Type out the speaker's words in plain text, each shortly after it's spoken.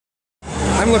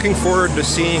I'm looking forward to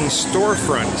seeing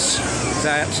storefronts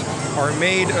that are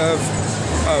made of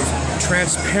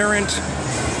transparent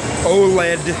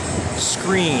OLED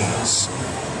screens.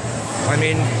 I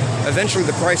mean, eventually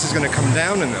the price is going to come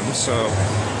down in them, so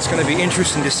it's going to be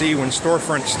interesting to see when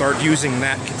storefronts start using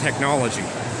that technology.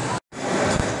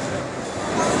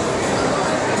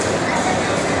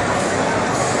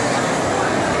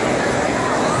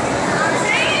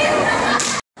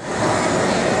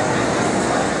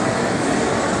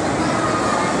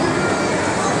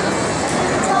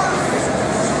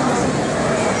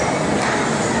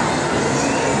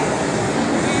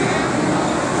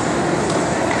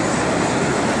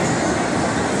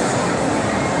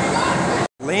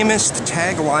 Lamest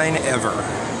tagline ever.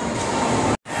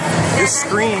 This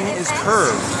screen is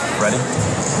curved. Ready?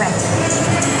 Right.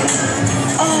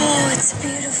 Oh, it's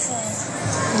beautiful.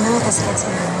 You know what this gets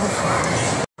me in the mood for?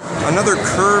 Another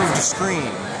curved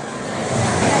screen.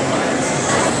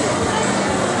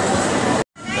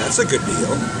 That's a good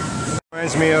deal.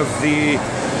 Reminds me of the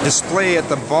display at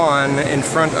the Bon in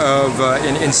front of,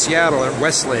 in Seattle at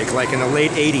Westlake, like in the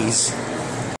late 80s.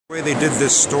 The way they did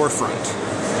this storefront.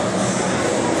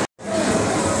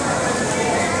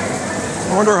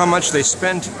 I wonder how much they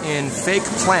spent in fake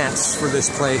plants for this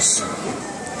place. The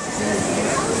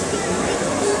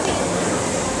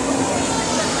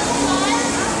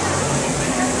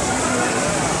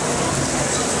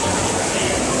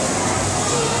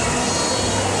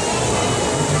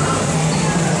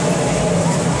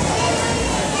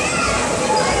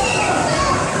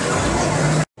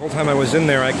whole time I was in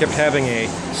there, I kept having a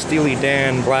Steely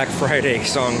Dan Black Friday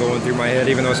song going through my head,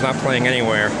 even though it's not playing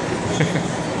anywhere.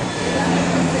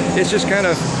 It's just kind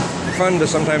of fun to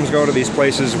sometimes go to these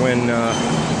places when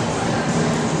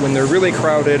they're really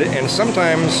crowded, and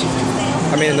sometimes,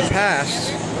 I mean, in the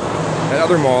past, at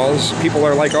other malls, people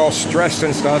are like all stressed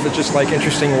and stuff. It's just like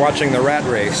interesting watching the rat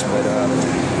race, but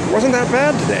it wasn't that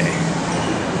bad today.